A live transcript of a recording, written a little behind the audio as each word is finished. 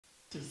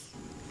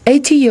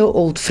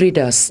80-year-old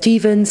Frida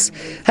Stevens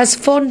has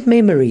fond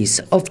memories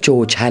of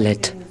George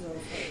Hallet.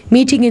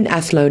 Meeting in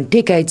Athlone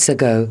decades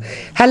ago,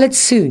 Hallet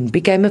soon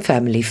became a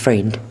family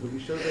friend.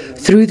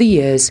 Through the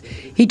years,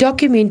 he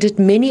documented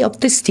many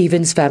of the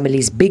Stevens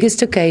family's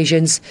biggest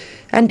occasions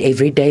and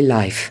everyday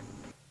life.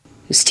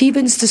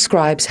 Stevens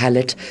describes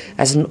Hallet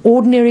as an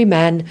ordinary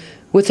man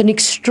with an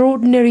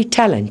extraordinary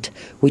talent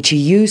which he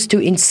used to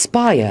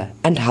inspire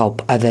and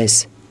help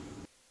others.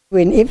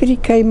 Whenever he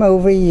came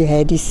over, he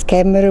had his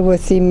camera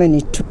with him and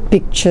he took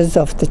pictures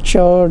of the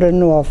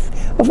children or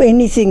of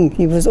anything.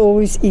 He was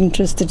always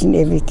interested in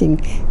everything.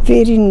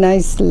 Very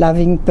nice,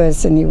 loving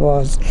person he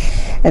was.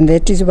 And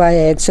that is why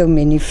I had so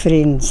many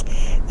friends.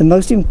 The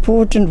most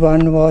important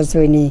one was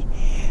when he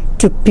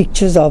took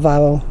pictures of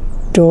our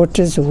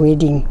daughter's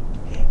wedding.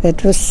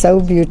 That was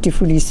so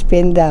beautiful. He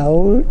spent the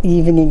whole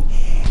evening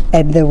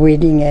at the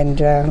wedding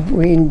and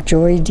we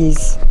enjoyed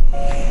his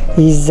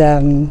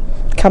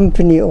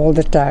company all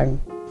the time.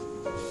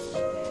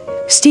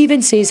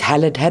 Stephen says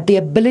Hallet had the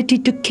ability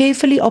to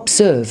carefully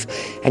observe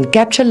and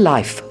capture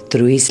life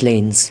through his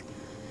lens.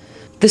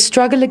 The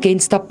struggle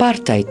against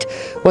apartheid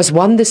was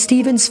one the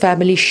Stevens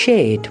family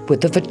shared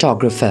with the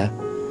photographer.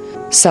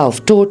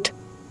 Self-taught,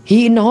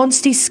 he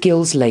enhanced his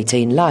skills later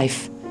in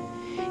life.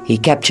 He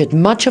captured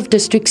much of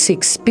District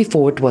 6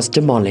 before it was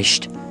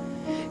demolished.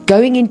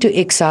 Going into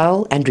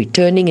exile and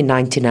returning in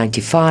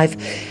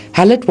 1995,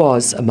 Hallet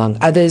was, among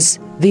others,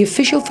 the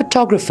official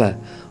photographer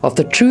of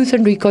the Truth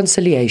and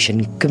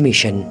Reconciliation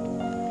Commission.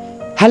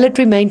 Hallet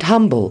remained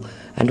humble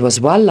and was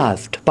well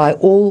loved by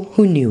all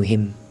who knew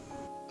him.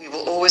 We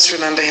will always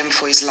remember him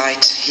for his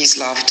light, his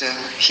laughter,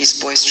 his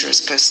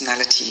boisterous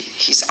personality,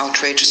 his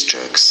outrageous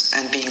jokes,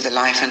 and being the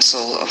life and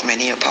soul of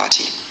many a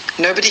party.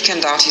 Nobody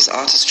can doubt his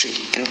artistry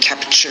in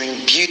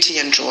capturing beauty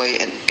and joy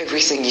in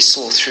everything he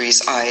saw through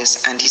his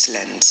eyes and his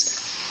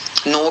lens.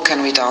 Nor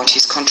can we doubt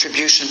his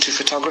contribution to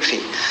photography,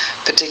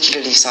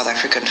 particularly South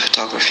African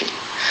photography.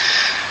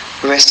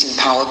 Rest in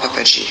power,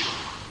 Papaji.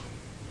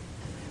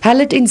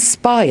 Hallet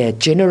inspired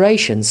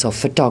generations of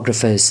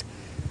photographers.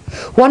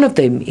 One of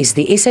them is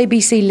the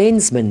SABC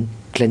lensman,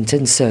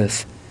 Clinton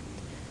Cerf.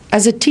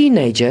 As a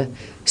teenager,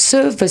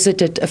 Cerf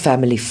visited a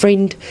family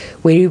friend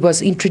where he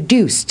was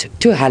introduced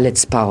to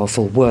Hallet's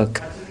powerful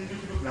work.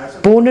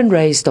 Born and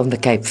raised on the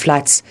Cape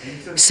Flats,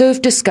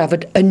 Cerf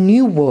discovered a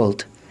new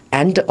world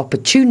and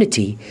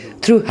opportunity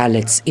through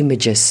Hallet's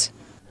images.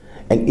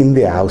 And in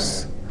their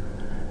house,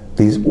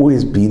 there's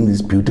always been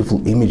these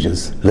beautiful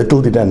images.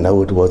 Little did I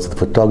know it was the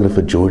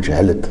photographer George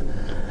Hallet,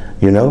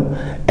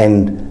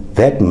 and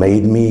that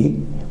made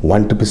me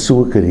want to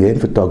pursue a career in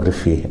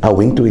photography. I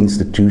went to an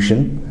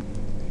institution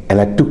and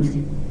I took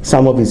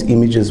some of his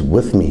images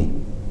with me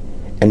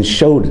and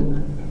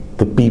showed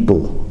the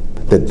people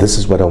that this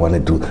is what I want to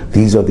do.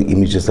 These are the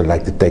images I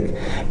like to take.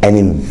 And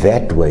in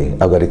that way,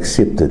 I got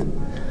accepted.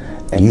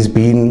 And he's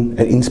been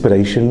an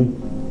inspiration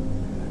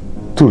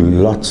to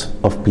lots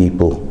of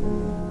people.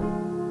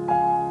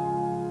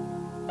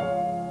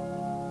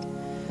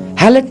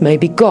 Hallet may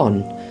be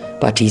gone,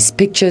 but his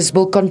pictures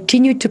will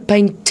continue to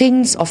paint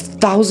tens of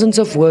thousands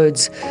of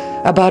words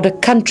about a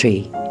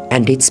country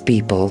and its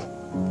people.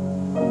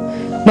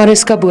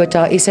 Mariska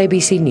Botha,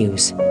 SABC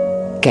News,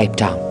 Cape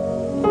Town.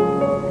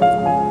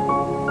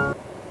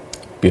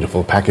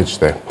 Beautiful package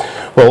there.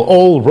 Well,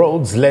 all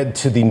roads led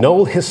to the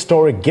Knoll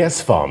Historic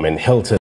Guest Farm in Hilton.